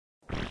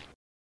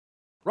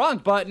Wrong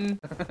button.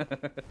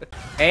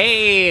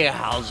 Hey,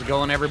 how's it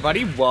going,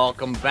 everybody?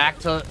 Welcome back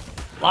to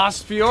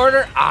Lost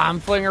Fjordur.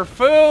 I'm Phlinger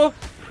Phoo,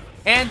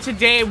 and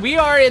today we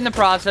are in the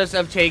process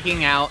of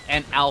taking out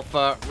an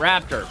alpha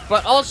raptor.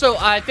 But also,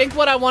 I think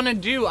what I want to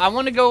do, I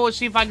want to go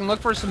see if I can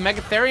look for some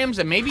megatheriums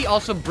and maybe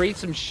also breed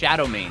some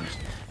shadow mains.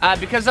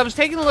 Because I was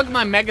taking a look at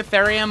my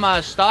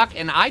megatherium stock,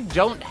 and I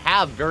don't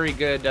have very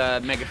good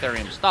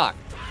megatherium stock.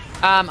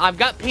 I've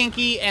got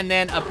Pinky and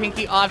then a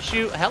Pinky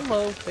offshoot.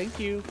 Hello, thank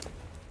you.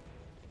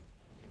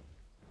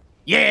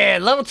 Yeah,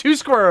 level 2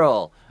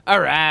 squirrel. All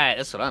right,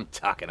 that's what I'm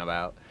talking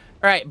about.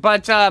 All right,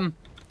 but oh,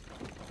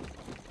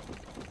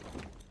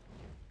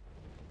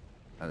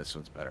 this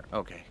one's better.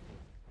 Okay.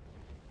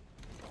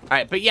 All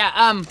right, but yeah,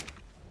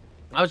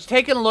 I was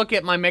taking a look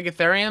at my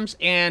megatheriums,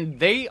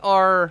 and they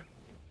are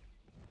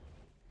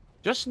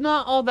just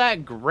not all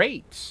that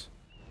great.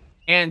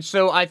 And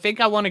so I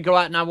think I want to go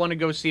out and I want to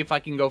go see if I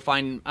can go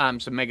find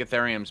some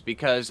megatheriums,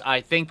 because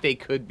I think they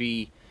could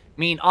be. I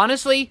mean,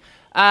 honestly,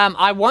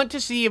 I want to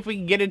see if we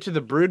can get into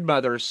the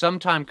broodmother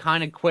sometime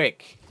kind of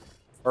quick,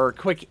 or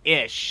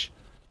quick-ish,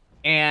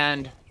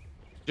 and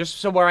just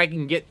so where I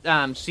can get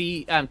test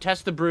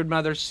the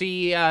broodmother,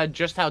 see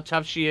just how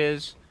tough she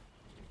is.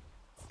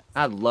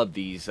 I love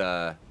these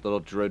little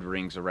druid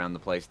rings around the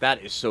place.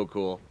 That is so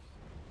cool.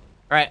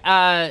 All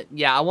right,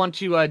 yeah, I want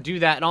to do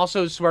that, and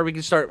also so where we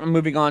can start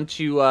moving on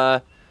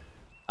to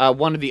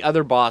one of the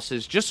other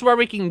bosses, just so where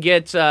we can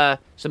get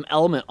some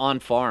element on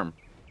farm.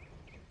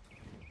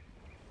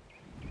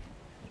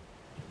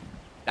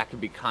 That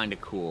could be kind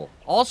of cool.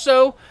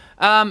 Also,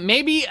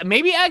 maybe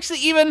actually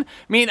even, I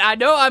mean, I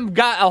know I've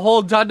got a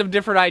whole ton of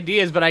different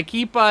ideas, but I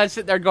keep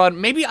sitting there going,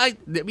 maybe I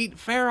mean,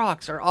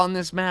 Ferox are on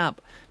this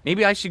map.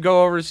 Maybe I should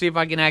go over and see if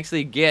I can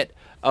actually get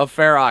a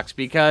Ferox,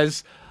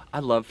 because I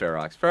love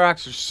Ferox.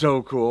 Ferox are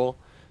so cool.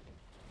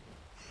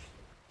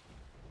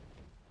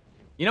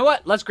 You know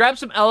what? Let's grab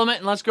some element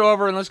and let's go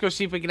over and let's go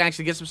see if we can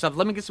actually get some stuff.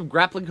 Let me get some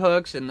grappling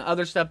hooks and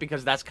other stuff,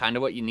 because that's kind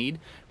of what you need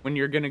when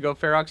you're going to go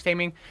Ferox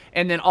taming.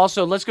 And then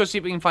also, let's go see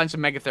if we can find some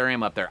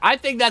megatherium up there. I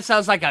think that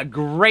sounds like a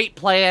great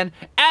plan.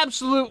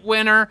 Absolute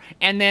winner.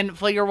 And then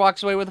Phlinger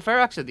walks away with a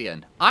Ferox at the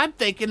end. I'm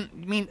thinking,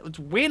 I mean, it's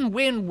win,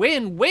 win,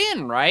 win,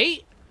 win,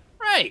 right?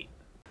 Right.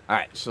 All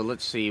right, so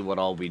let's see what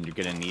all we're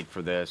going to need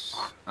for this.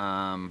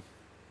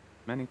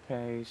 Many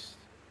paste.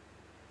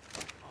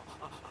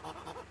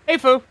 Hey,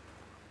 Foo.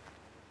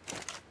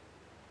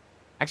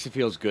 Actually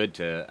feels good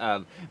to,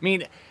 I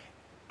mean,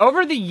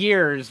 over the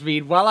years, I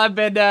mean, while I've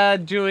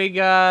been doing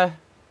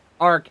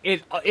Ark,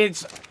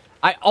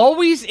 I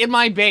always in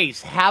my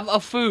base have a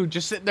Foo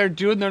just sitting there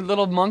doing their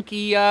little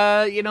monkey,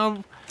 you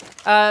know,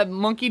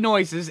 monkey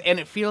noises, and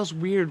it feels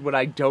weird when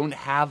I don't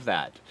have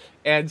that.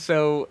 And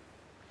so,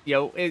 you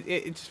know,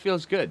 it just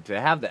feels good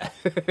to have that.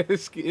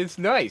 It's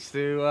nice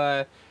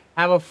to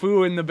have a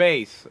Foo in the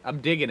base.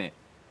 I'm digging it.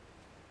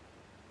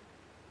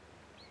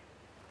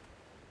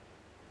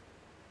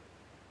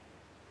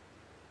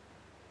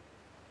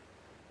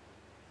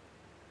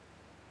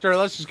 Sure,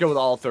 let's just go with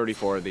all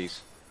 34 of these.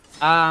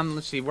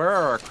 Let's see, where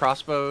are our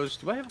crossbows?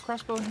 Do I have a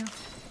crossbow in here?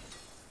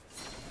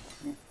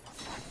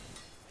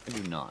 I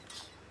do not.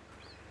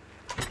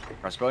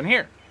 Crossbow in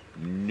here?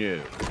 No.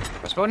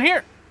 Crossbow in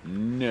here?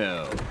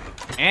 No.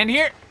 And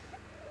here?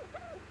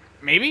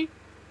 Maybe?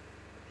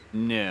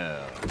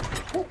 No.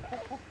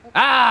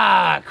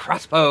 Ah,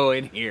 crossbow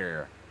in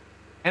here.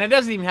 And it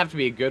doesn't even have to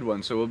be a good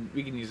one, so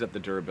we can use up the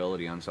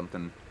durability on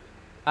something.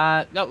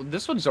 No,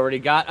 this one's already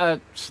got,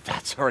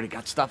 that's already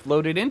got stuff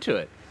loaded into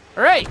it.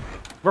 All right,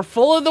 we're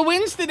full of the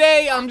wins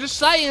today, I'm just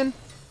saying.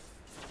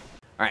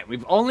 All right,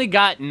 we've only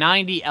got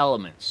 90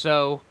 elements,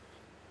 so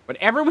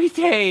whatever we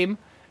tame,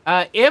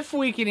 if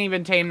we can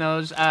even tame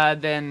those,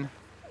 then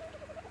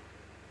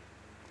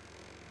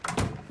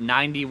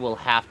 90 will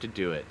have to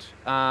do it.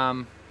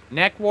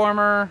 Neck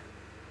warmer.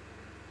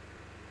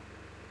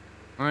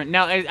 All right,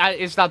 no,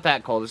 it's not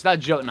that cold. It's not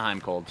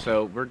Jotunheim cold,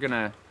 so we're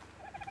gonna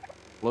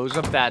close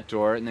up that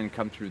door and then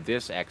come through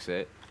this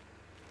exit.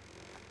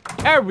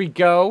 There we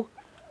go. All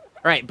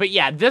right, but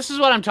yeah, this is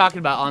what I'm talking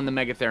about on the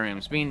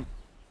megatheriums. I mean,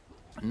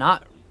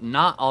 not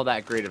all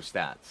that great of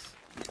stats.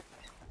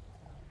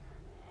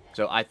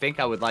 So I think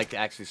I would like to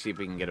actually see if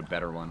we can get a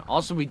better one.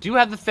 Also, we do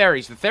have the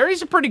Theries. The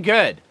Theries are pretty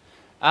good.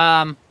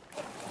 Also,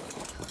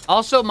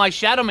 my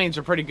shadow mains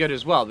are pretty good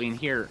as well. I mean,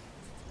 here,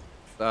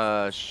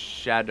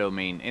 shadow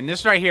main. And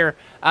this right here,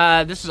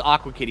 this is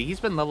Aqua Kitty. He's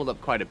been leveled up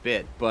quite a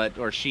bit,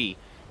 or she.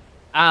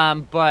 But,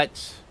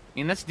 I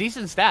mean, that's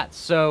decent stats.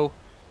 So,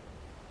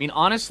 I mean,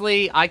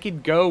 honestly, I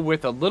could go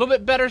with a little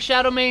bit better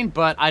shadow main,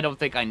 but I don't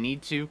think I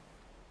need to.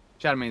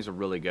 Shadow mains are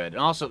really good.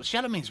 And also,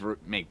 shadow mains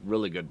make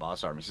really good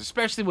boss armies,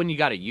 especially when you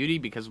got a Yudi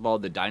because of all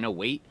the dino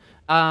weight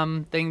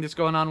thing that's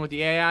going on with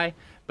the AI.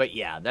 But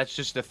yeah, that's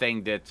just a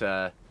thing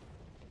that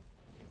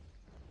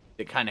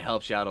it kind of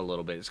helps you out a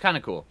little bit. It's kind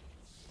of cool.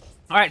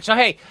 All right, so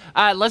hey,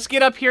 let's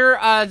get up here.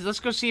 Let's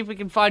go see if we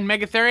can find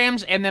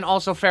megatheriums and then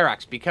also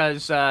Ferox,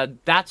 because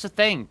that's a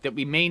thing that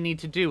we may need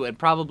to do and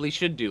probably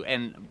should do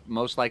and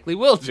most likely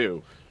will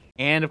do.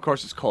 And of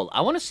course it's cold.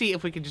 I want to see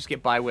if we can just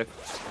get by with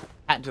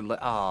Patented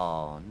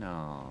oh,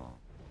 no.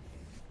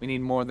 We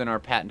need more than our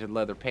patented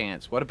leather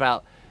pants. What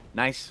about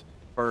nice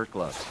fur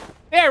gloves?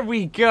 There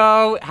we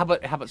go. How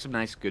about some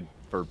nice good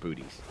fur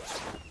booties?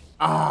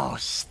 Oh,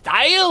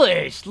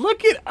 stylish.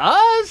 Look at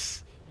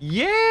us.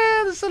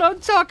 Yeah, that's what I'm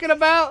talking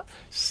about.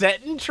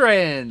 Setting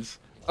trends.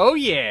 Oh,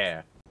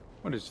 yeah.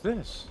 What is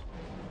this?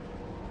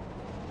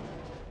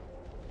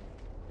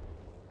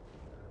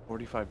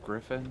 45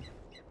 Griffin.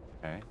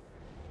 Okay.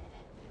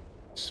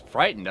 It's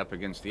frightened up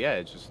against the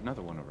edge. There's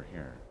another one over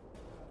here.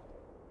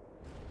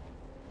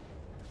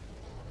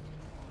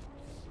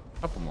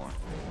 Couple more.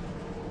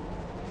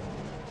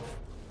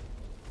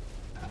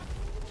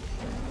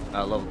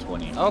 Level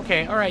 20.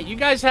 Okay, alright. You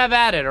guys have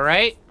at it,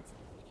 alright?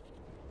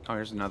 Oh,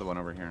 here's another one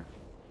over here.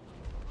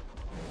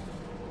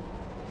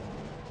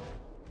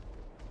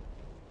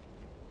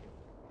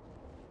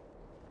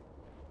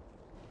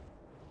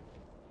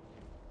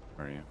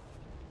 Where are you?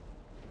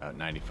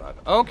 95.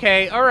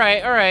 Okay,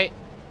 alright, alright.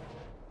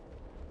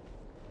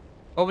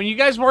 Well, when you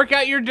guys work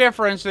out your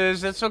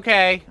differences, it's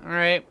okay.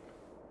 Alright.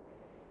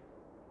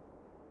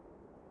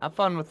 Have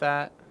fun with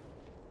that.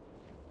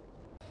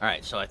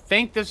 Alright, so I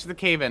think this is the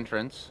cave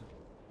entrance.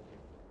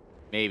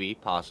 Maybe,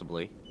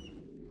 possibly.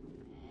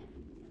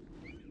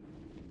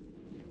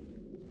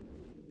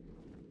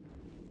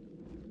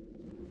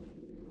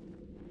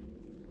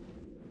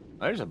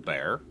 There's a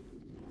bear.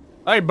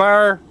 Hey,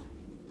 bear!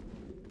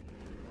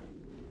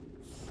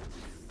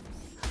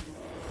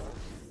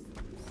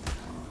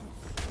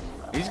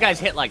 These guys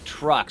hit like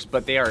trucks,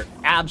 but they are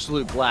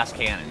absolute glass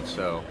cannons,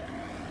 so...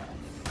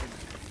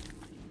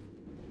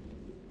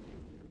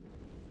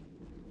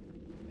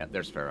 Yep,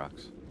 there's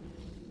Ferox.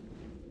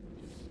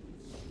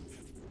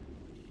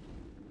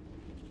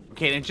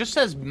 Okay, and it just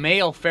says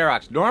male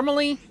Ferox.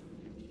 Normally,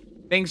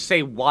 things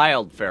say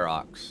wild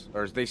Ferox.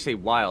 Or they say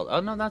wild. Oh,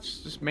 no, that's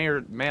just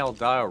male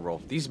dire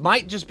wolf. These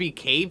might just be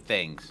cave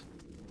things.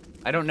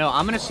 I don't know.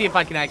 I'm going to see if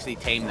I can actually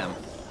tame them.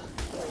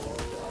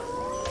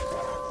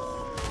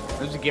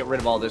 Let's just get rid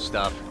of all this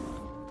stuff.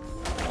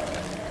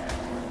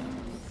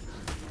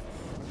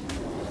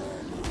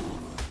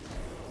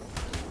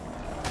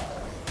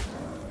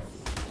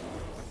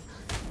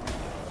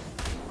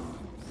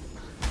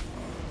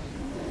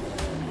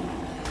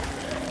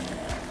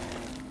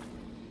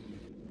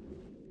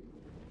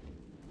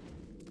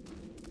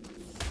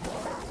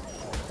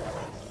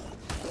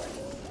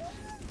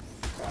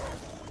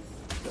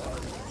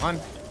 Come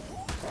on.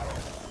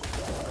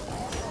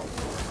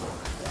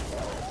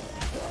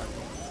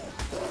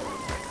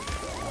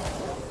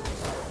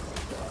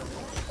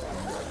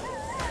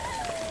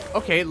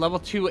 Okay, level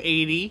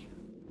 280.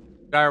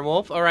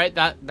 Direwolf. Alright,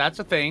 that's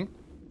a thing.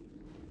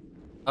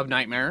 Of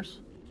nightmares.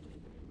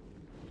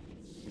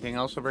 Anything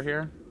else over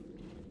here?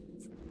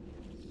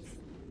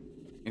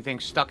 Anything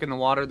stuck in the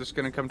water that's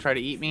gonna come try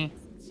to eat me?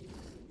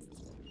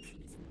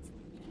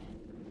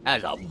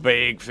 That's a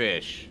big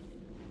fish.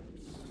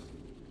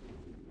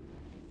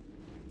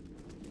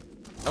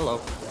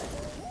 Hello.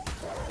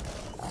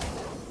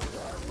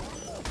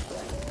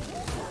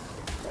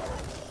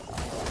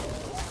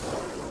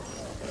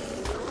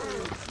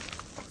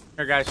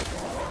 Here, guys.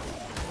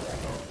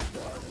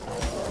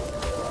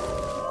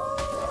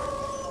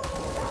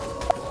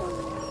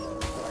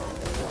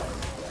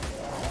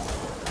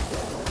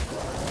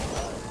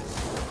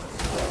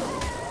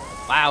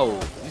 Wow,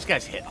 these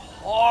guys hit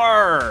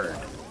hard.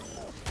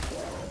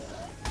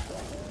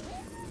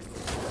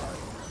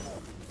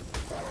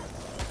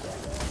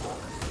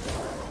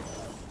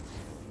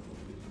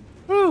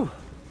 Whew.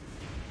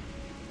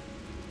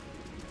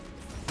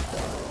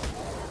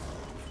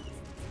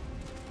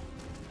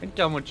 I'm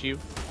done with you.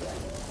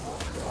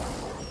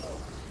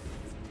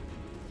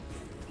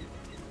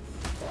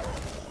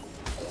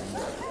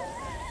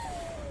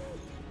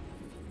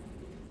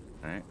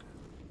 Alright.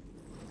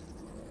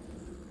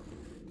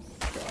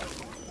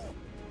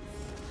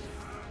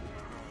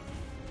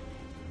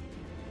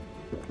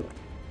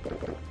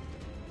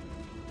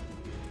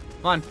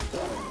 Come on.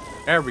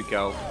 There we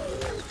go.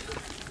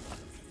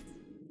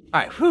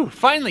 Alright, whew.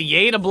 Finally,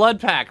 yay to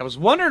blood pack. I was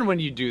wondering when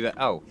you do that.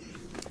 Oh.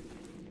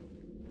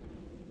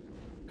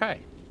 Okay.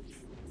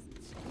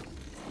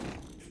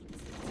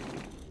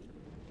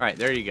 Alright,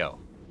 there you go.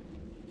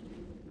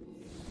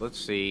 Let's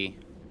see.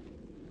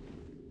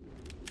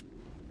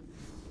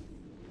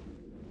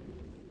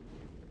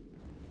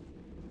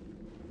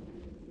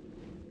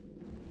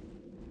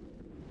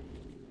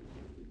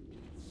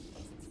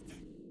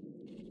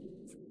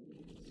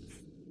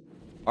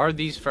 Are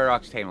these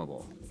Ferox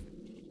tameable?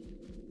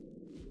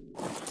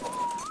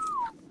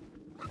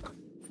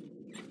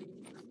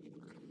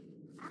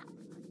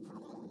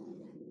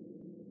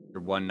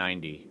 You're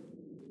 190.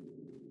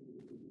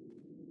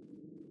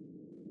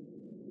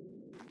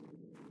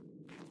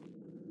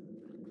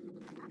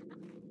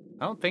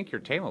 I don't think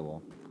you're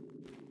tameable.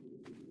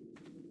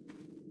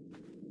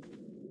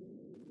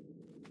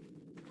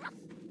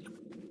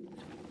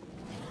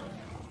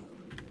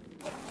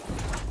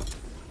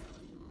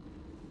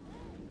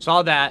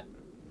 Saw that.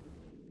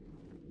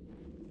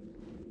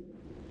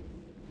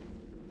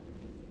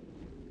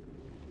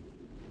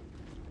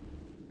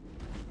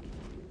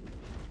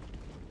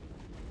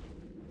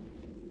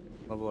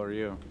 level are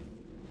you?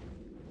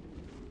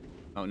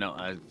 Oh,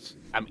 no.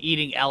 I'm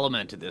eating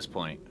element at this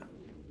point.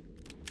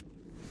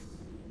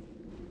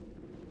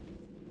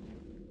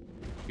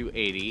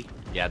 280.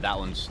 Yeah, that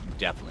one's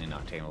definitely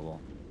not tameable.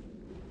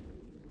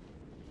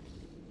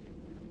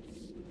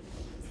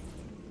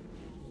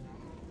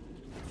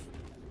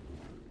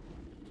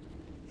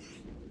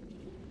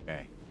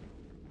 Okay.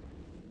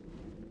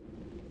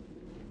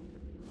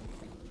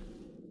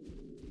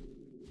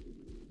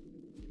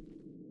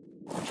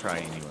 I'll try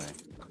anyway.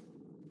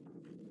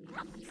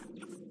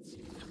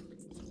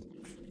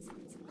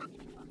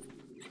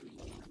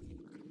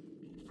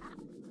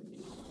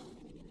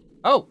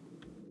 Oh!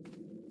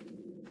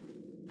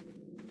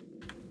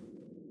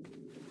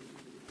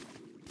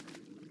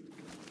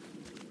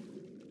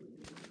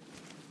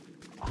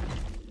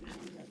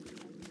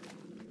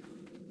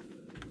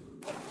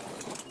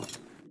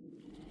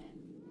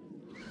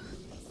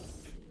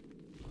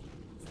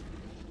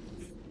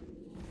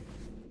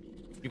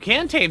 You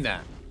can tame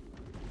that.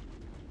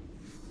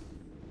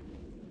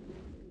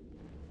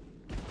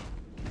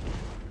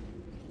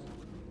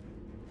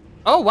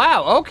 Oh,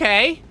 wow,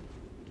 okay.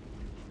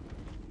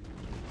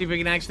 See if we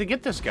can actually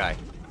get this guy.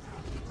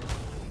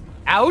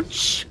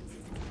 Ouch!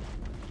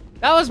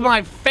 That was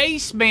my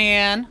face,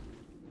 man.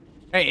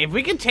 Hey, if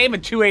we can tame a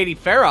 280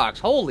 Ferox,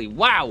 holy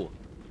wow.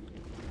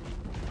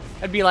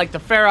 That'd be like the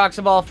Ferox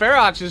of all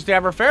Feroxes to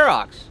ever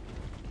Ferox.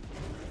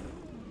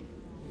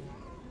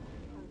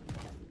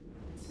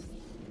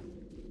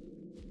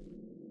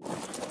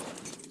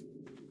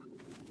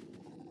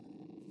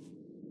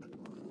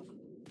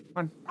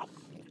 Come on.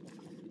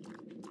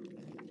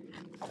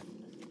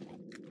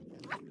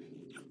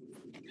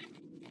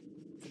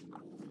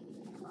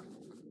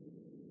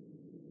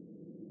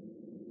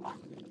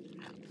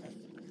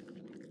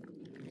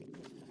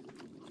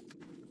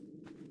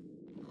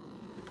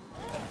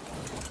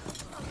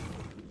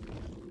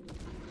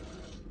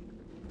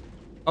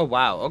 Oh,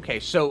 wow. Okay,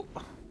 so...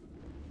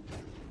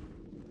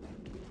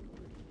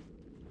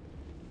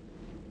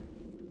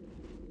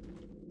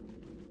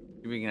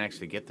 Maybe we can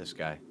actually get this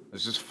guy.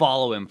 Let's just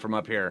follow him from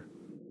up here.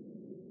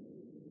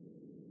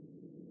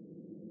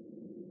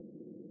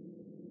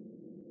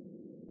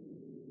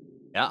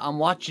 Yeah, I'm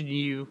watching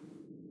you.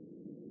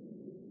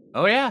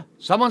 Oh, yeah.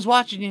 Someone's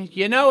watching you.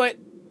 You know it.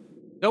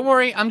 Don't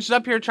worry. I'm just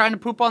up here trying to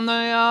poop on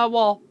the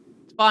wall.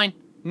 It's fine.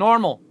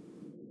 Normal.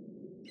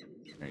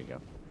 There you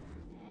go.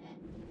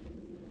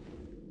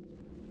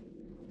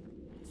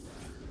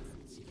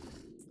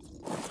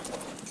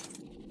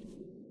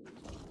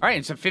 All right,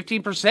 it's at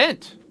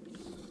 15%.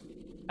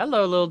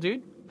 Hello, little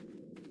dude.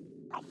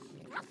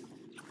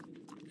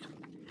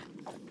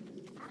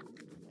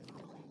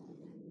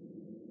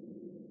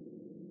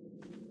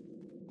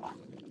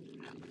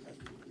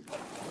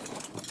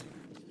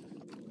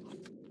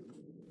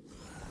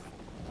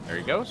 There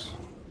he goes.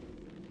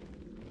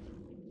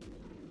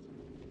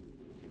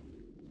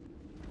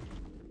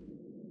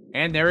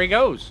 And there he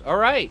goes. All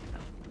right.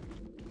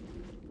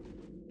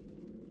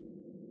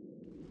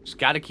 Just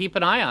got to keep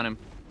an eye on him.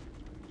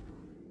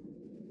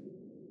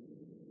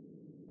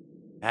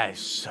 That is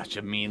such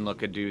a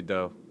mean-looking dude,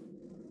 though.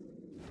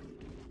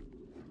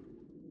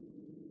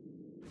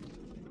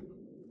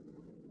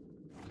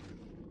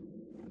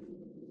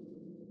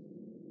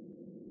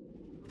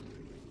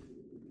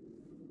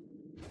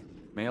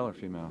 Male or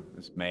female?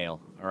 It's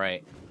male. All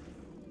right.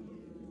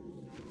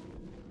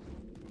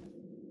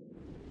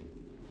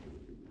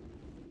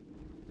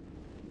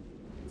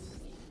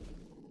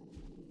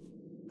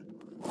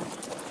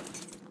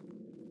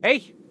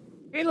 Hey!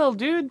 Hey, little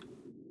dude!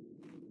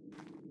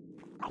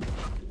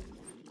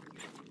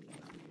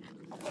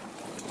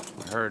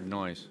 I heard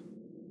noise.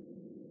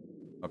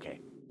 Okay.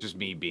 Just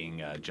me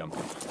being, jumpy.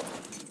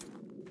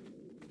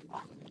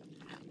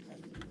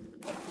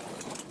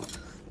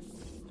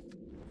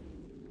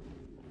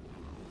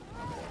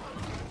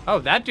 Oh,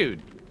 that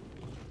dude.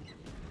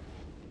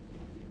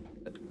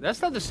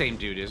 That's not the same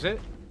dude, is it?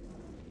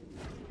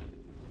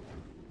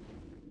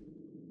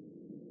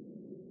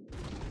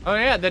 Oh,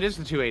 yeah, that is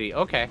the 280.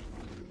 Okay.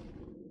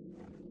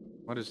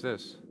 What is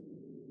this?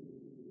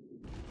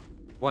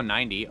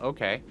 190.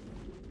 Okay.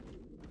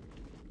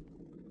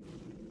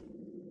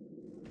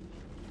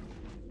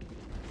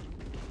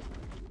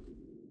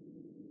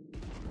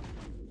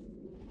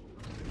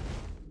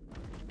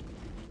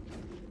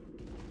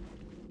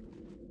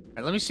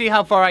 Alright, let me see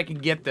how far I can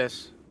get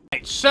this.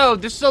 Alright, so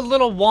this is a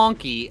little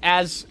wonky,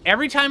 as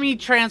every time he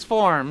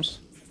transforms,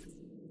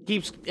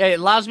 it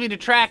allows me to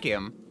track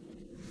him,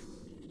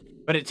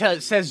 but it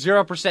says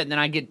 0%, and then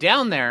I get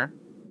down there,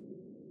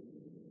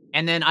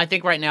 and then I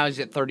think right now he's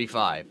at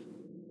 35.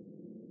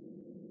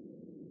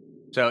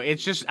 So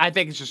it's just, I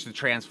think it's just the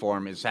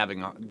transform is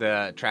having,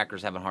 the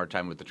tracker's having a hard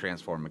time with the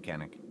transform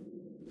mechanic.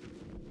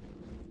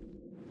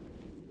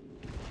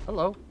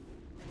 Hello.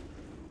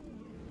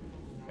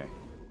 Okay.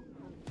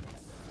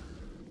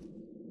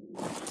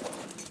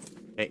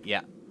 Hey,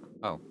 yeah.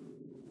 Oh.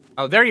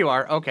 Oh, there you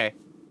are. Okay.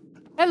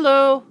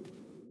 Hello.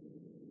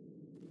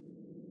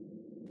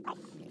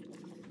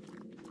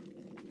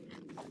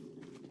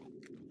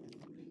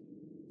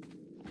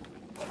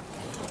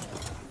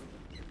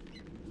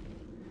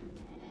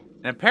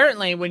 And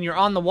apparently, when you're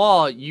on the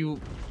wall, you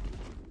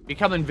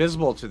become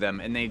invisible to them,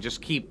 and they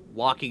just keep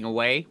walking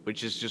away,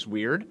 which is just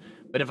weird.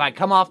 But if I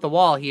come off the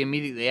wall, he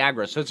immediately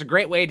aggroes. So it's a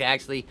great way to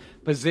actually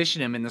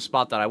position him in the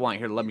spot that I want.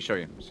 Here, let me show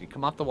you. So you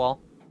come off the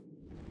wall,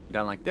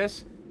 down like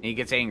this, and he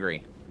gets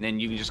angry. And then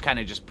you can just kind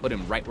of just put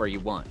him right where you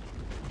want.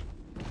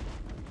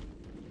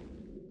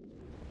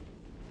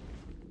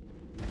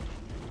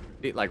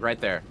 See, like right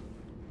there.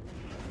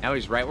 Now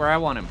he's right where I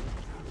want him.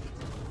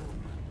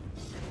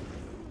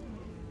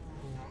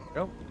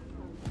 Go.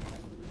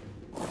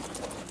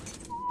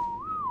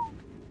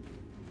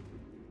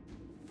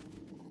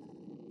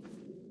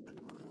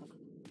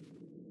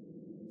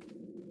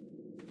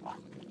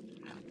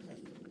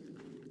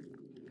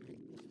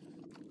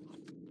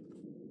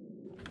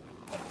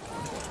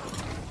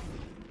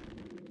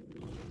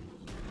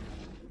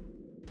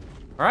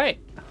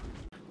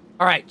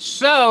 All right,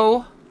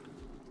 so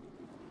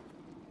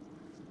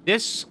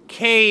this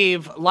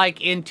cave, like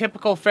in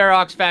typical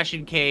Ferox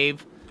fashion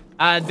cave,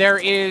 there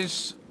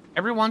is,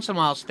 every once in a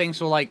while,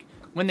 things will, like,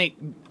 when they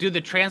do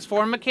the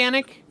transform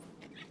mechanic,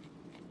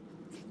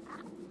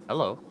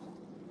 hello,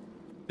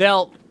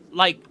 they'll,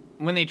 like,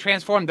 when they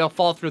transform, they'll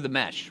fall through the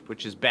mesh,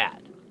 which is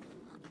bad.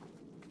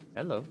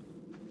 Hello.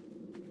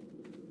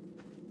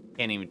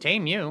 Can't even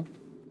tame you.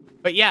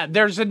 But yeah,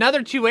 there's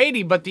another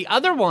 280, but the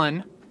other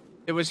one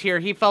that was here,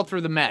 he fell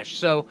through the mesh.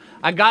 So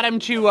I got him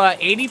to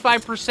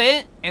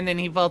 85%, and then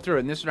he fell through.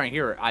 And this one right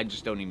here, I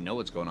just don't even know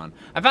what's going on.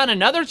 I found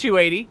another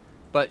 280,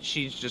 but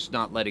she's just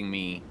not letting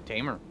me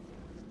tame her.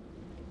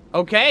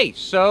 Okay,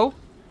 so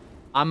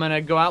I'm going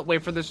to go out,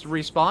 wait for this to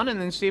respawn,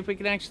 and then see if we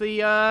can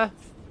actually, or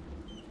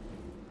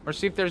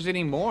see if there's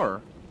any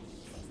more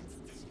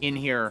in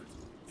here.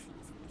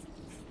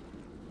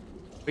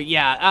 But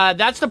yeah,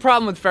 that's the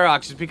problem with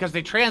Ferox, is because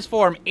they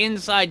transform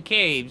inside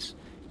caves,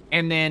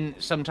 and then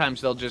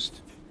sometimes they'll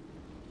just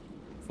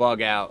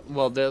bug out.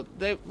 Well,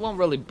 they won't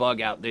really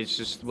bug out. It's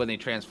just when they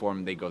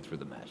transform, they go through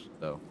the mesh.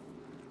 So,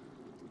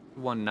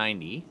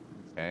 190.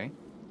 Okay.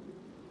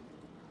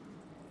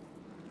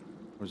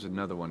 There's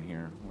another one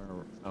here.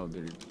 Oh,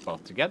 they're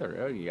both together.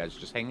 Oh, you guys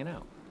just hanging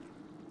out.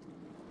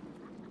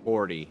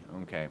 40.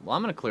 Okay. Well,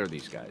 I'm going to clear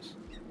these guys.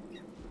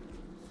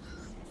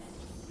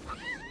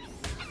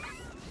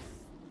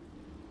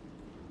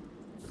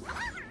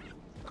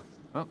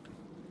 Oh.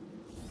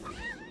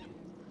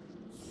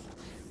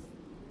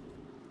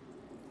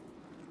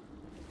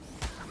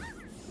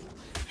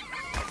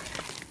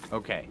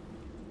 Okay.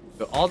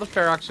 So all the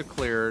Ferox are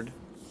cleared.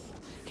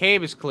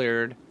 Cave is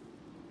cleared.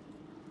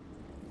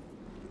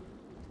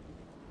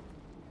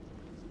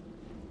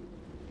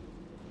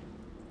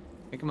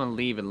 I think I'm gonna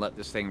leave and let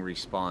this thing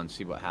respawn,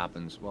 see what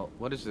happens. Well,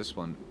 what is this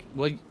one?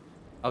 Well,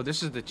 oh,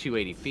 this is the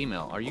 280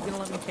 female. Are you gonna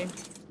let me tame?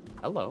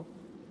 Hello.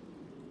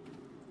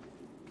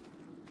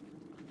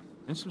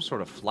 In some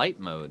sort of flight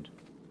mode.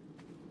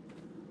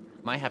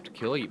 Might have to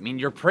kill you. I mean,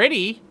 you're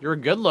pretty. You're a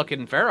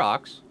good-looking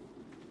Ferox.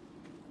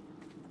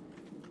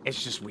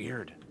 It's just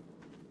weird.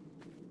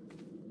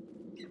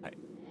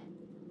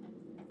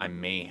 I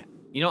may...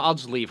 You know, I'll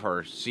just leave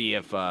her. See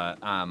if,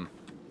 Oh,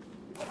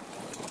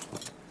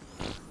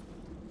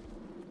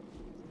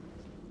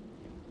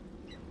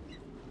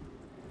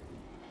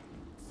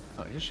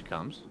 here she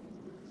comes.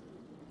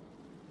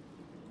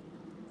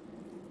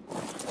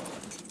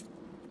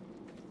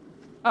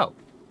 Oh.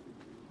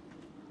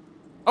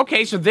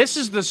 Okay, so this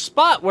is the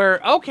spot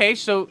where... Okay,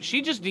 so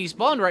she just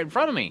despawned right in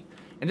front of me.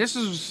 And this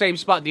is the same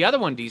spot the other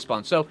one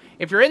despawned. So,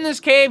 if you're in this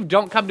cave,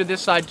 don't come to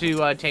this side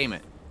to tame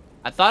it.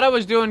 I thought I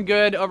was doing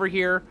good over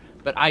here,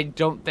 but I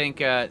don't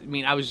think... I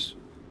mean, I was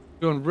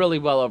doing really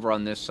well over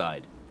on this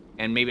side.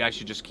 And maybe I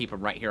should just keep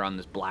him right here on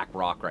this black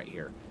rock right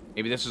here.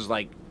 Maybe this is,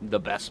 like, the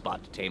best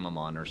spot to tame him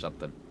on or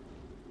something.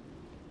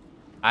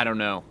 I don't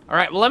know.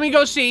 Alright, well, let me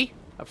go see.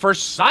 For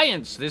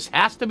science, this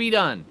has to be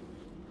done.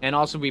 And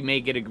also, we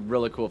may get a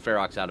really cool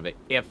Ferox out of it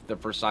if the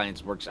for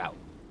science works out.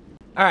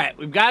 Alright,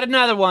 we've got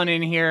another one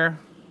in here.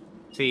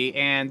 See,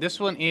 and this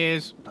one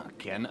is,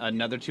 again,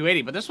 another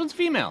 280, but this one's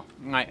female.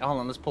 Alright, hold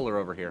on, let's pull her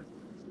over here.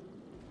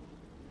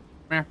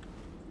 Come here.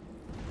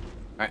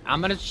 Alright, I'm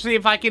gonna see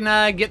if I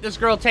can get this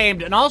girl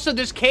tamed. And also,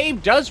 this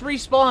cave does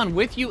respawn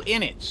with you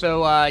in it.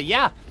 So,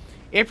 yeah,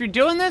 if you're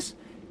doing this,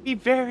 be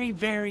very,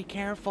 very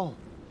careful.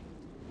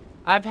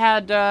 I've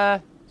had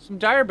some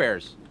dire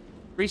bears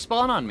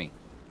respawn on me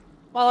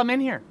while I'm in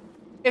here.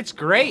 It's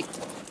great.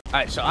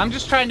 Alright, so I'm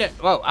just trying to...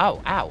 Whoa,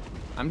 ow, ow.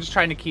 I'm just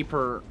trying to keep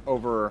her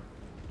over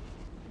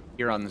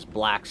here on this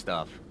black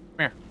stuff. Come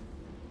here.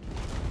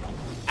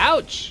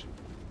 Ouch!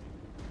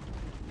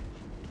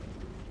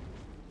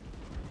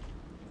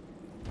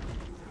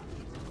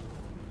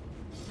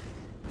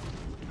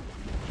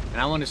 And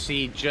I want to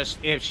see just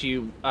if she,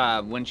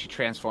 when she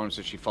transforms,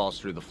 if she falls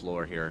through the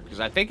floor here. Because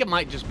I think it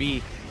might just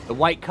be the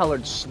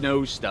white-colored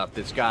snow stuff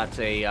that's got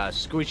a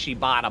squishy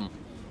bottom.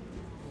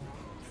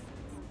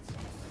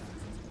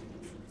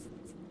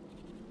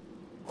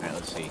 Alright,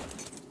 let's see.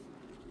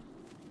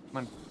 Come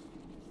on.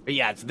 But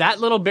yeah, it's that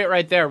little bit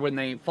right there when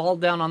they fall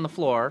down on the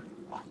floor.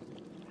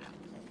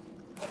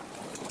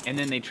 And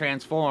then they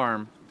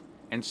transform.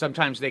 And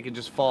sometimes they can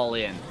just fall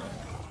in.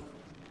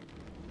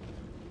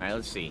 Alright,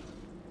 let's see.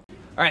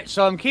 Alright,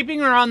 so I'm keeping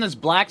her on this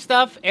black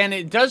stuff, and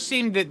it does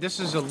seem that this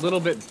is a little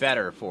bit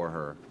better for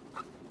her.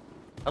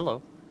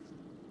 Hello.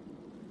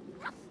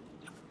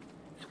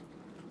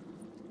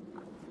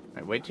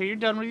 Alright, wait till you're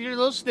done with your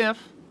little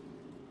sniff.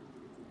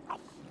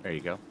 There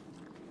you go.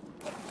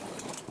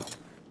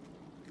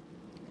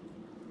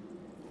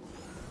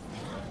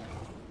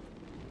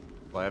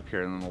 Fly up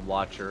here and then we'll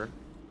watch her.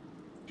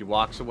 She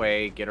walks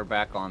away, get her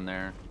back on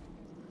there.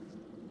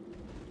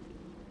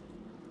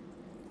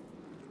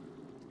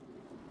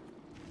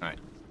 Alright.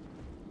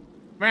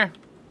 Come here.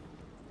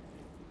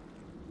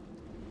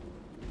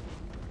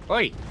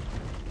 Oi!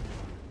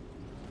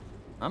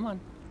 Come on.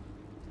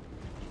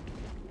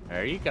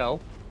 There you go.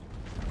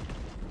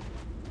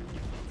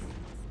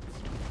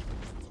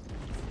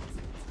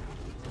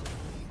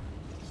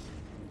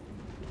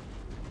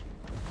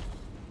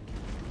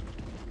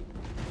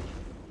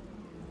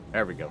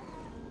 There we go.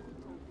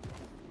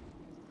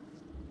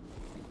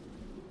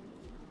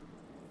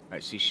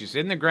 Alright, see, she's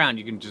in the ground.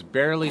 You can just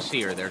barely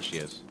see her. There she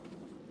is.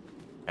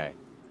 Okay.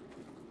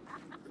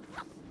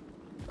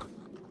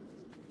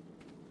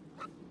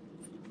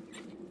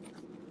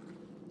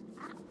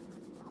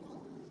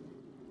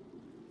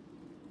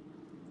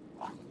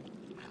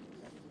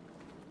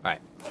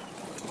 Alright.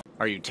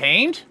 Are you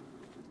tamed?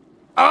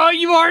 Oh,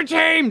 you are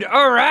tamed!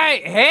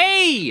 Alright,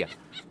 hey!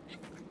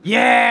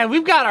 Yeah,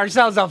 we've got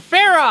ourselves a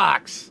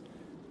Ferox!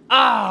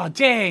 Oh,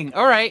 dang.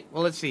 Alright,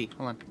 well, let's see.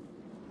 Hold on.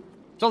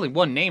 There's only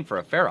one name for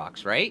a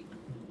Ferox, right?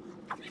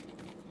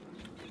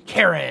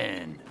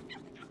 Karen!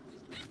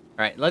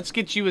 Alright, let's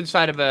get you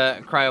inside of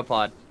a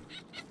cryopod.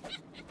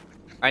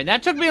 Alright,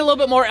 that took me a little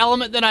bit more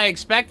element than I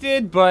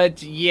expected,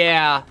 but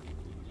yeah.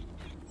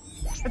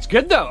 That's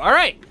good, though.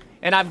 Alright.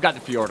 And I've got the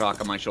Fjordur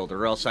on my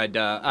shoulder, or else I'd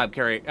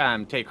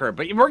take her.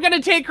 But we're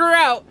gonna take her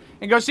out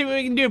and go see what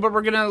we can do, but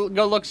we're gonna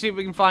go look, see if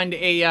we can find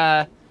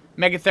a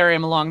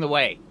Megatherium along the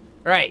way.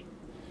 Alright.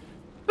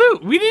 Ooh,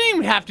 we didn't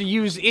even have to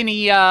use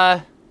any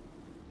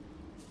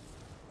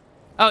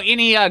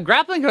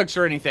grappling hooks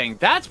or anything.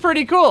 That's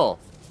pretty cool.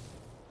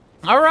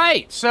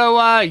 Alright,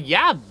 so,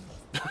 yeah.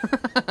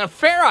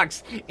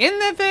 Ferox, in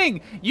the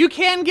thing. You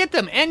can get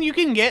them, and you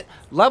can get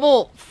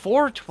level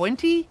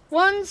 420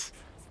 ones?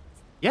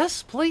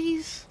 Yes,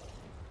 please.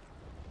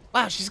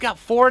 Wow, she's got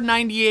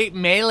 498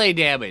 melee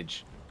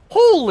damage.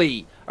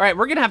 Holy! Alright,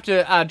 we're gonna have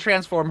to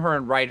transform her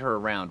and ride her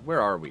around.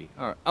 Where are we?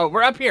 Oh,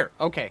 we're up here.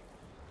 Okay.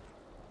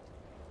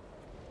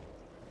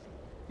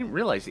 I didn't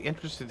realize the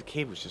entrance to the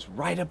cave was just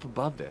right up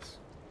above this.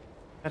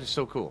 That is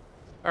so cool.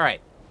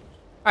 Alright.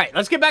 Alright,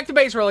 let's get back to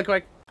base really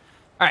quick.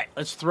 Alright,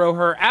 let's throw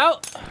her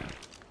out.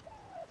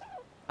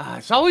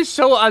 It's always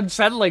so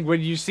unsettling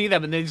when you see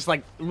them and they just,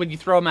 like, when you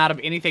throw them out of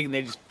anything and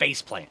they just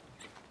faceplant.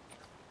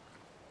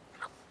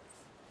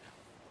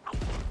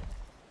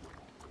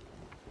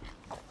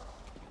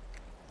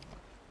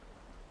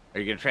 Are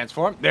you gonna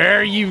transform?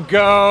 There you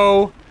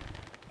go!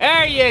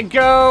 There you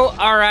go!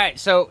 Alright,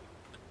 so...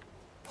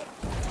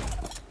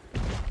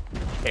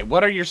 Okay,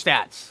 what are your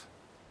stats?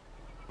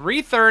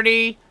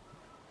 330.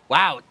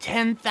 Wow,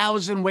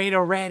 10,000 weight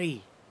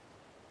already.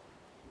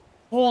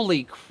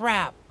 Holy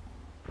crap.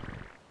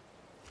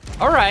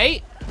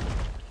 Alright.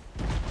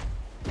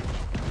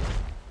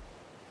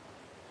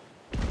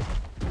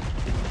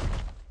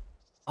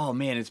 Oh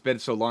man, it's been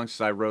so long since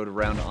I rode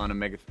around on a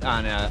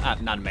not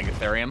a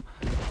Megatherium.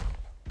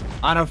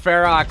 On a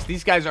Ferox.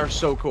 These guys are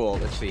so cool.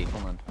 Let's see.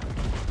 Hold on.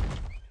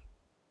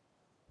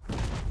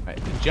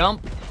 Alright, the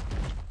jump.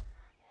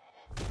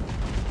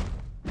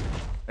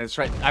 That's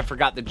right. I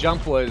forgot the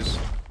jump was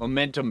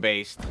momentum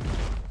based.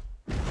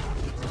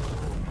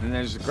 And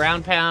there's the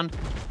ground pound.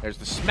 There's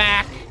the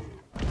smack.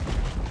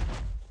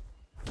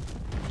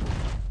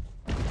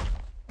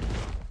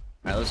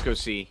 Alright, let's go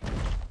see.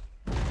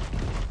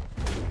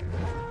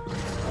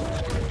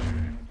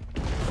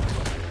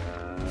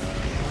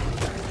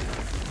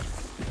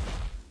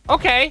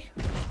 Okay.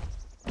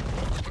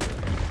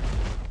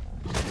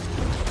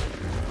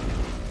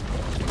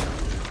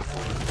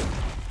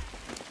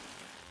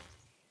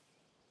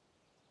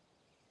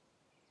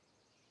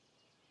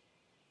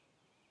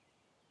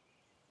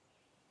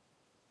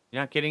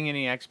 You're not getting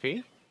any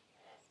XP?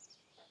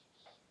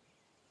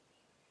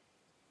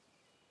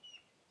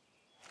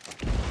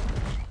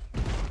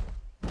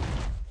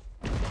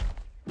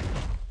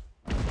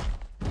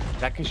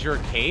 Is that because you're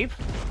a cave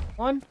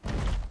one?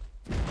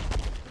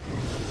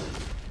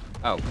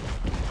 Oh.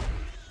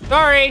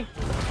 Sorry!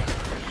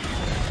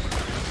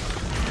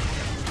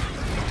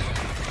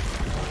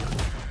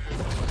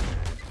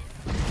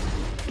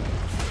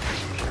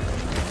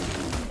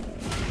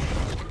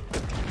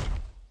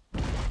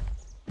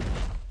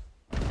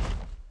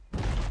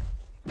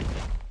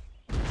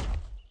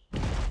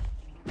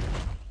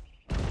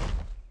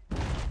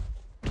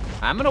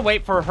 I'm gonna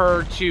wait for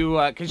her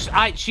to, cause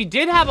she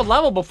did have a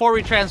level before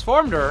we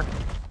transformed her.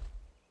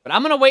 But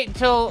I'm gonna wait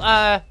until,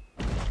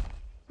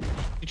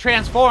 she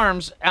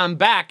transforms, I'm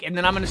back, and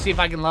then I'm gonna see if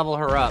I can level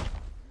her up.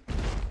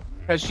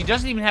 Because she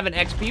doesn't even have an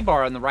XP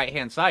bar on the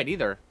right-hand side,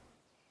 either.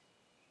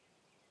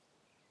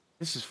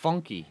 This is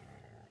funky.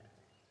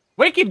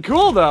 Wicked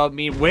cool, though. I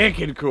mean,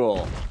 wicked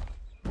cool.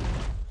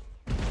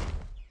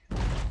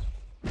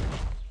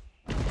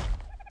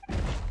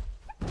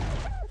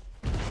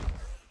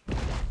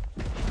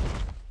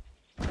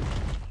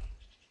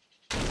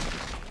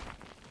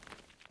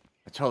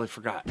 I totally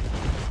forgot.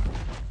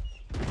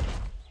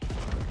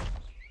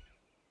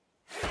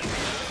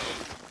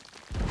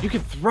 You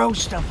can throw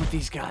stuff with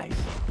these guys.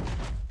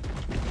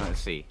 Let's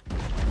see.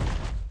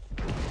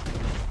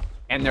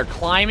 And they're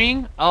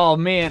climbing? Oh,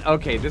 man.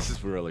 Okay, this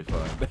is really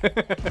fun.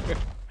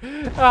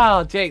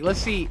 Oh, Jake, let's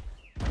see.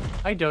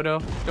 Hi, Dodo.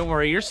 Don't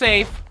worry, you're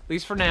safe. At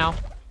least for now.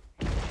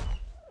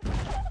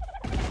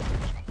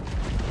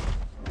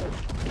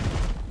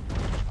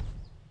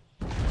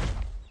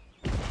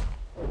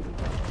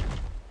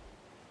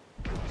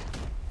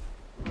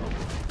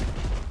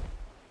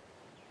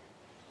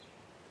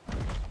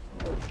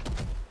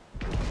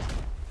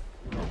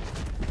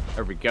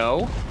 There we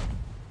go.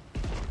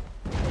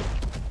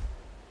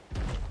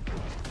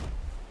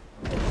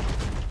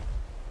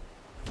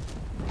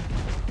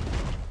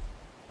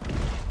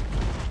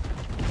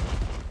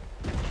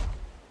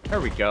 There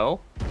we go.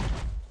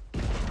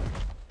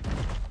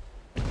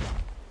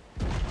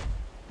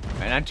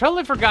 And I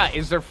totally forgot.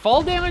 Is there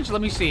fall damage?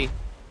 Let me see.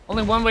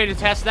 Only one way to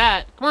test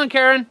that. Come on,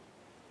 Karen.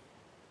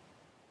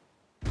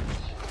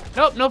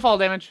 Nope, no fall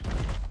damage.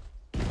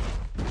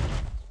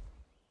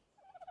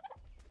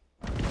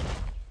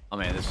 Oh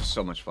man, this is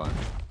so much fun.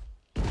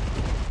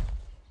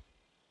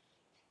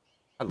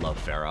 I love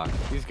Ferox.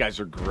 These guys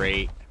are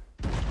great.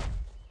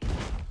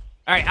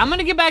 Alright, I'm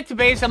gonna get back to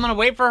base. I'm gonna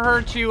wait for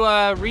her to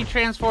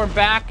retransform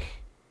back.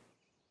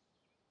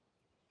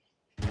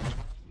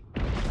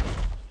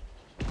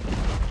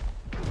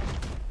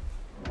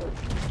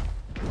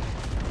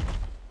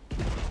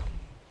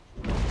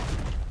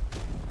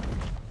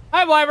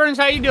 Hi, Wyverns.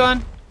 How you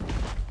doing?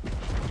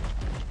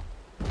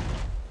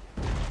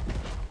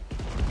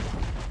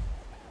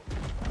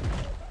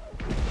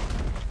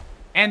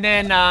 And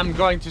then I'm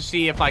going to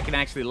see if I can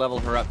actually level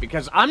her up,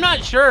 because I'm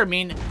not sure. I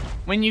mean,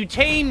 when you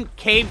tame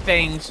cave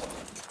things,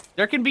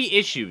 there can be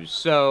issues.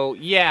 So,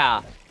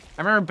 yeah.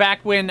 I remember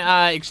back when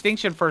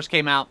Extinction first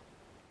came out,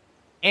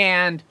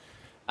 and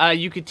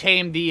you could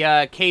tame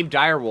the cave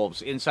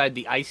direwolves inside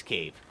the ice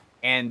cave.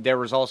 And there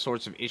was all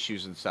sorts of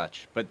issues and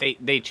such. But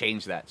they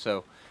changed that.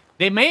 So,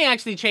 they may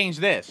actually change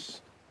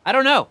this. I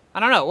don't know. I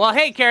don't know. Well,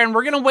 hey, Karen,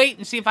 we're going to wait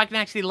and see if I can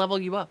actually level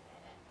you up.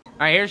 All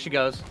right, here she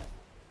goes.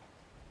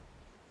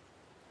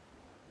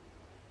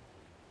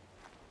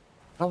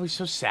 Always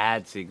so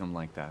sad seeing them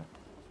like that.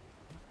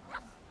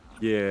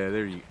 Yeah,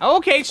 there you go.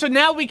 Okay, so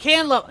now we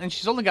can level. And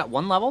she's only got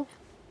one level?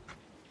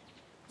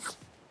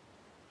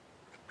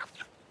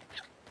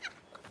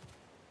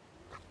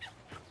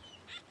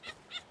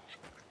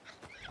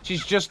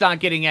 She's just not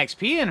getting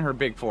XP in her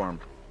big form.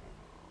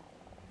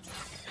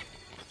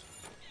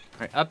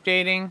 Alright,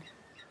 updating.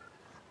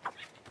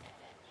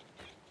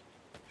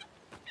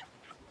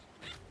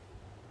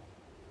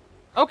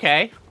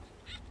 Okay.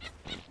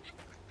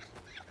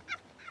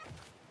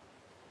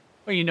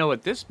 Well, you know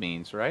what this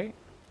means, right?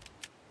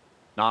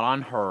 Not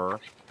on her.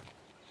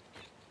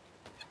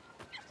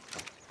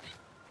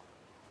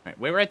 Alright,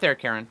 wait right there,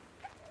 Karen.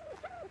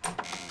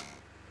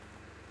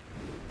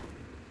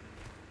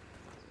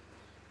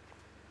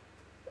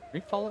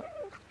 Refollow it.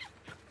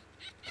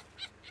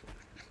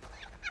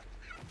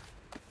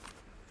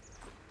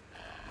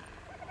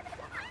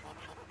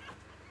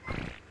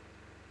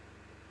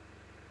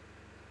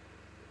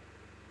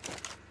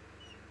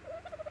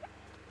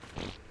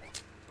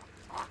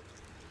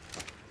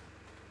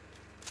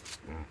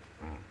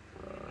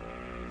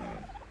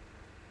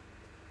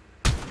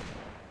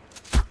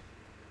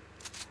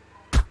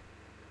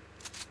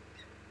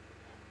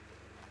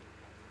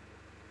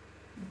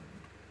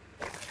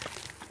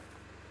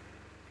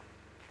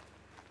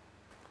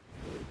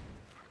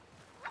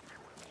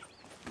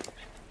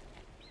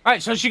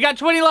 Alright, so she got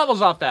 20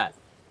 levels off that.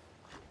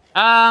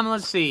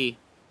 Let's see.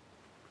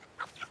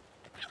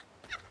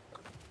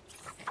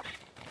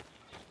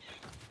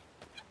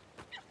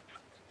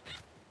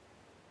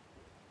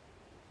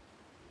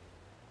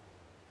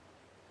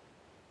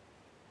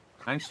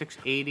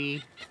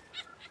 $9,680.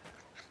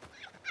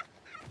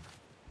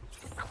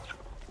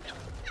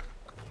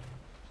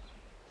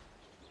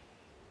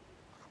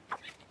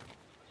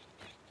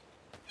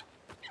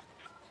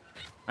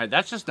 Alright,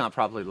 that's just not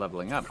properly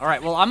leveling up.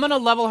 Alright, well, I'm gonna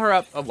level her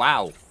up. Oh,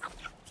 wow.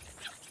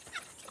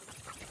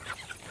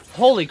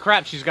 Holy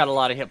crap, she's got a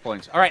lot of hit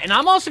points. Alright, and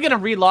I'm also gonna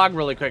relog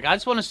really quick. I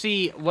just want to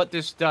see what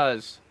this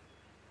does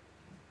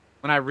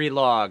when I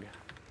relog.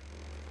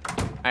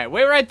 Alright,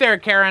 wait right there,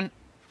 Karen.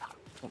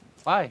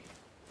 Why?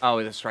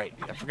 Oh, that's right.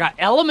 I forgot.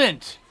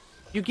 Element!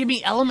 You give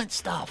me element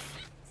stuff.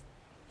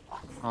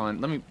 Hold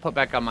on, let me put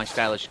back on my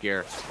stylish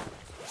gear.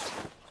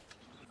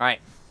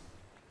 Alright.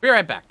 Be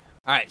right back.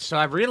 Alright, so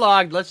I've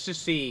relogged. Let's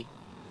just see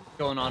what's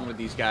going on with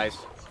these guys.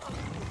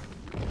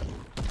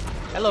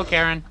 Hello,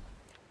 Karen.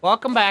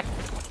 Welcome back.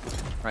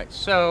 Alright,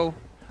 so...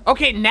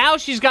 Okay, now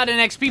she's got an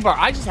XP bar.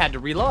 I just had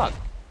to relog.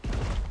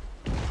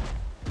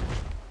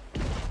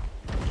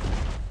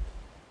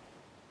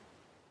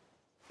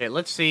 Okay,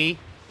 let's see.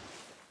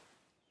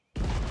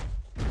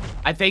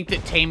 I think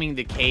that taming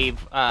the cave,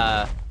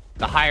 the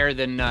higher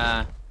than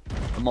the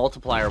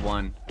multiplier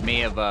one,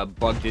 may have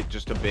bugged it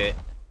just a bit.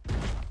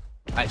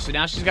 Alright, so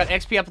now she's got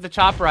XP up at the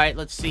top right.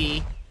 Let's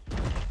see.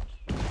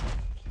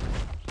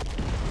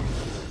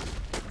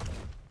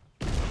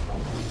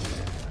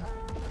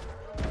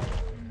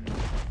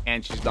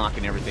 And she's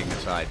knocking everything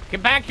aside.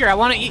 Get back here. I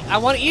want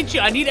to eat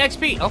you. I need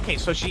XP. Okay,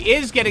 so she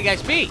is getting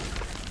XP.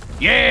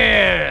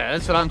 Yeah,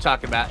 that's what I'm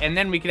talking about. And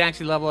then we can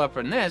actually level up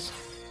from this.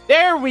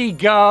 There we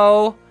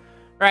go.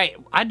 Right.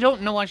 I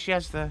don't know why she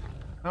has the...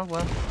 Oh,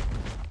 well.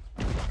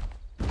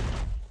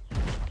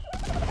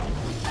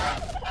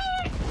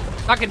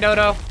 Fucking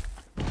dodo.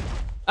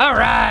 All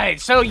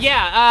right. So,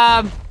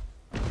 yeah.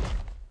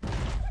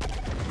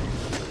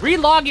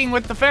 Relogging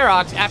with the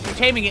Ferox after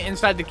taming it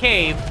inside the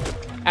cave.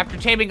 After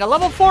taming a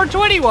level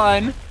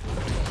 421.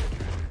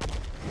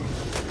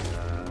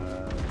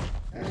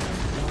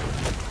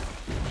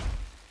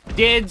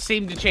 Did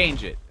seem to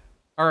change it.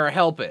 Or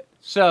help it.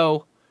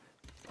 So,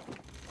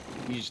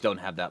 you just don't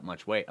have that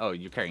much weight. Oh,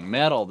 you're carrying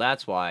metal.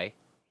 That's why.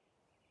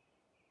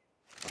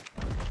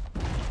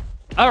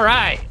 All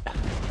right.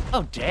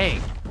 Oh,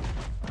 dang.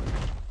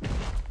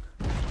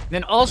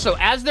 Then also,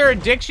 as their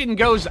addiction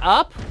goes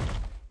up,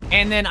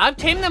 and then I've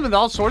tamed them with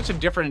all sorts of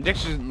different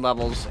addiction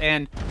levels,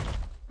 and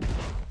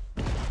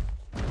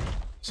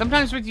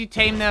sometimes when you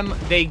tame them,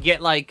 they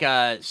get like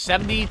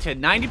 70 to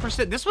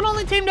 90%. This one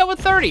only tamed out with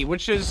 30,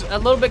 which is a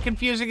little bit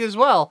confusing as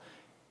well.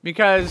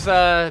 Because,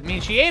 I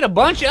mean, she ate a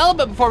bunch of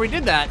element before we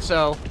did that,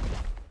 so...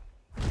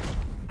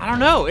 I don't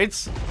know,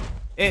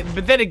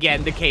 but then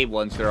again, the cave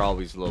ones, they're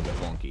always a little bit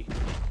wonky.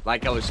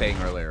 Like I was saying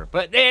earlier.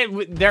 But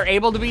they're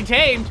able to be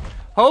tamed.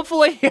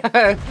 Hopefully,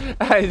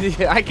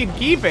 I can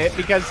keep it,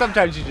 because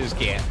sometimes you just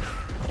can't.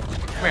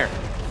 Come here.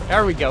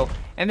 There we go.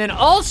 And then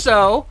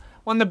also,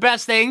 one of the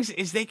best things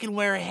is they can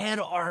wear head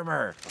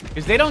armor.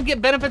 Because they don't get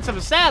benefits of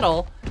a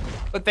saddle,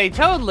 but they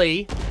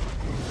totally...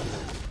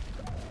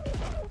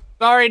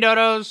 Sorry,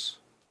 dodos.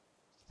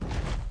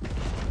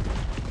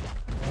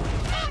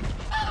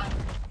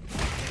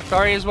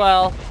 Sorry as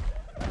well.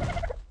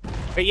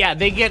 But yeah,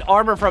 they get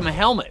armor from a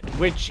helmet,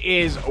 which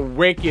is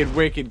wicked,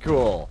 wicked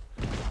cool.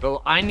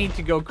 So I need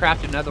to go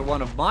craft another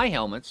one of my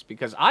helmets,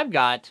 because I've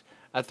got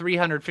a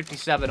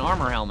 357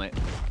 armor helmet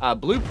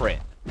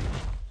blueprint. All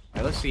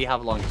right, let's see how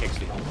long it takes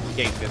to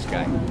gate this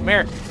guy. Come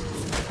here.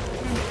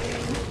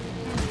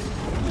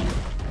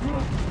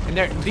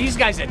 And these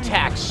guys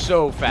attack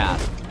so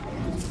fast.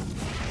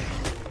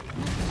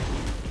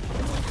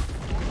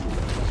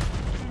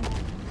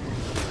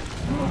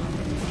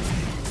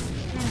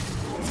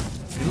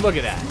 And look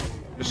at that.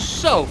 They're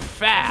so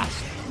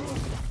fast.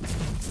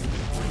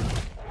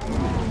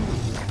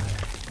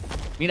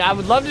 I mean, I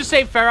would love to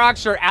say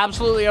Ferox are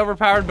absolutely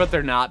overpowered, but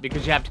they're not,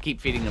 because you have to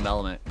keep feeding them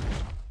element.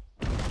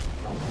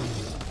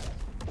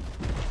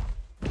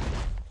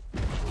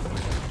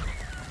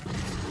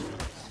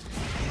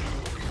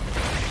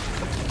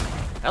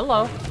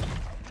 Hello.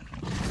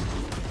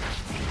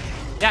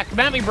 Yeah, come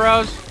at me,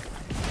 bros.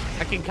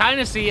 I can kind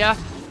of see ya.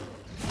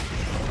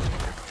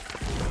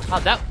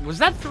 Oh, was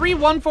that 3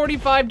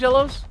 145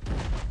 Dillos?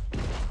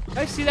 Did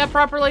I see that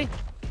properly?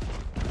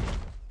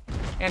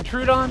 And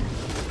Trudon?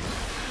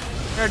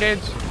 There it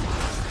is.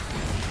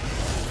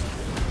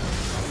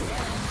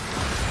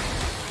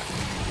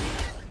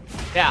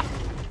 Yeah.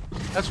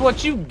 That's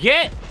what you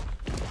get.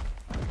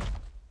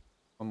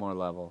 One more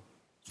level.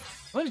 I'm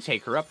going to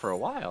take her up for a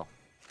while.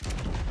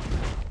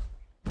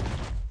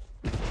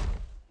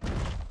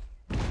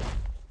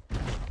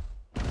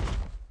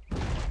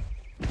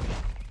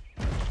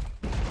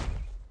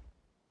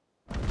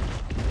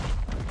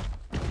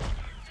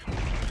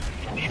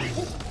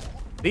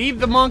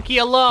 Leave the monkey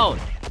alone.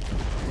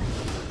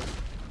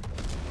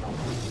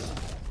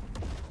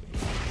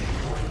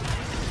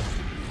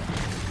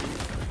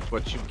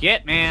 What you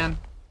get, man.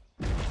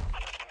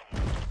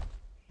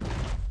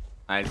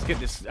 Alright, let's get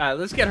this.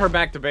 Let's get her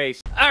back to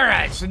base.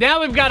 Alright, so now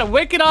we've got a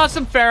wicked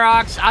awesome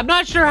Ferox. I'm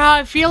not sure how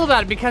I feel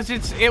about it, because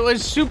it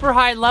was super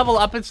high level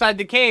up inside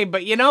the cave,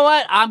 but you know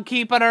what? I'm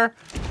keeping her.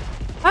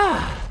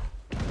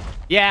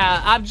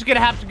 Yeah, I'm just gonna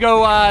have to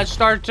go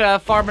start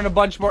farming a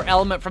bunch more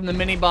element from the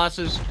mini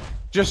bosses,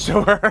 just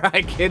so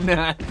I can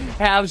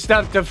have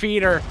stuff to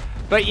feed her.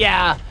 But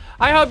yeah,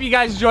 I hope you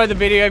guys enjoyed the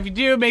video. If you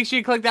do, make sure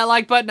you click that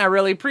like button. I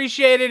really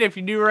appreciate it. If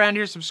you're new around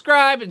here,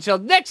 subscribe. Until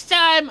next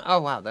time. Oh,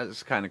 wow, that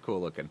is kind of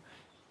cool looking.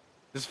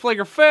 This is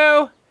Phlinger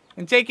Phoo,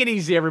 and take it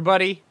easy,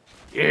 everybody.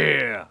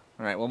 Yeah.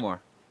 All right, one more.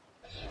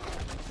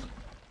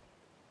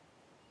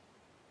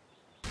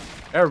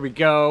 There we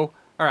go.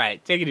 All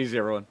right, take it easy,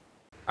 everyone.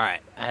 All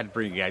right, I had to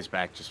bring you guys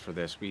back just for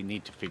this. We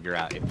need to figure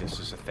out if this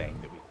is a thing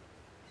that we...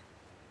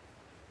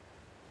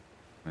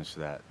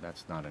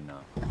 That's not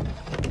enough.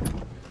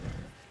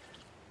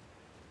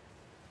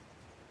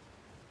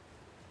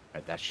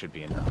 Alright, that should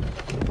be enough.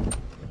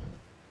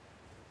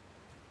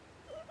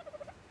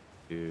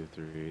 2,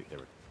 3, there we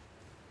go.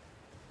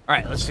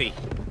 Alright, let's see.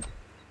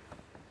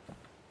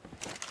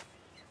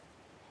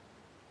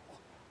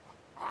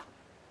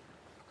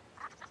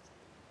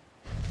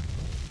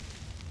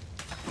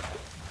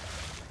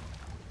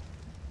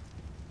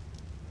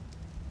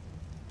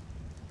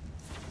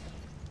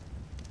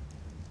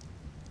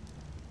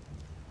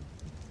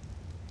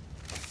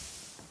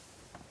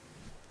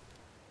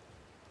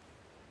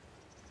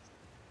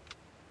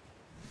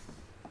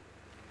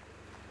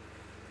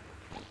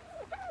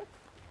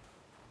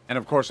 And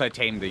of course I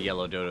tamed the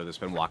yellow dodo that's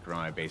been walking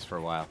around my base for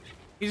a while.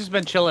 He's just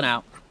been chilling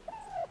out.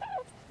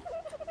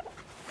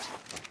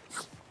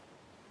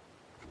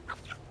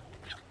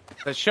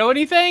 Does that show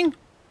anything?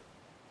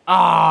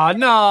 Aw,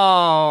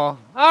 no.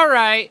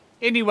 Alright.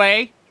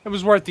 Anyway, it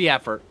was worth the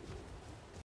effort.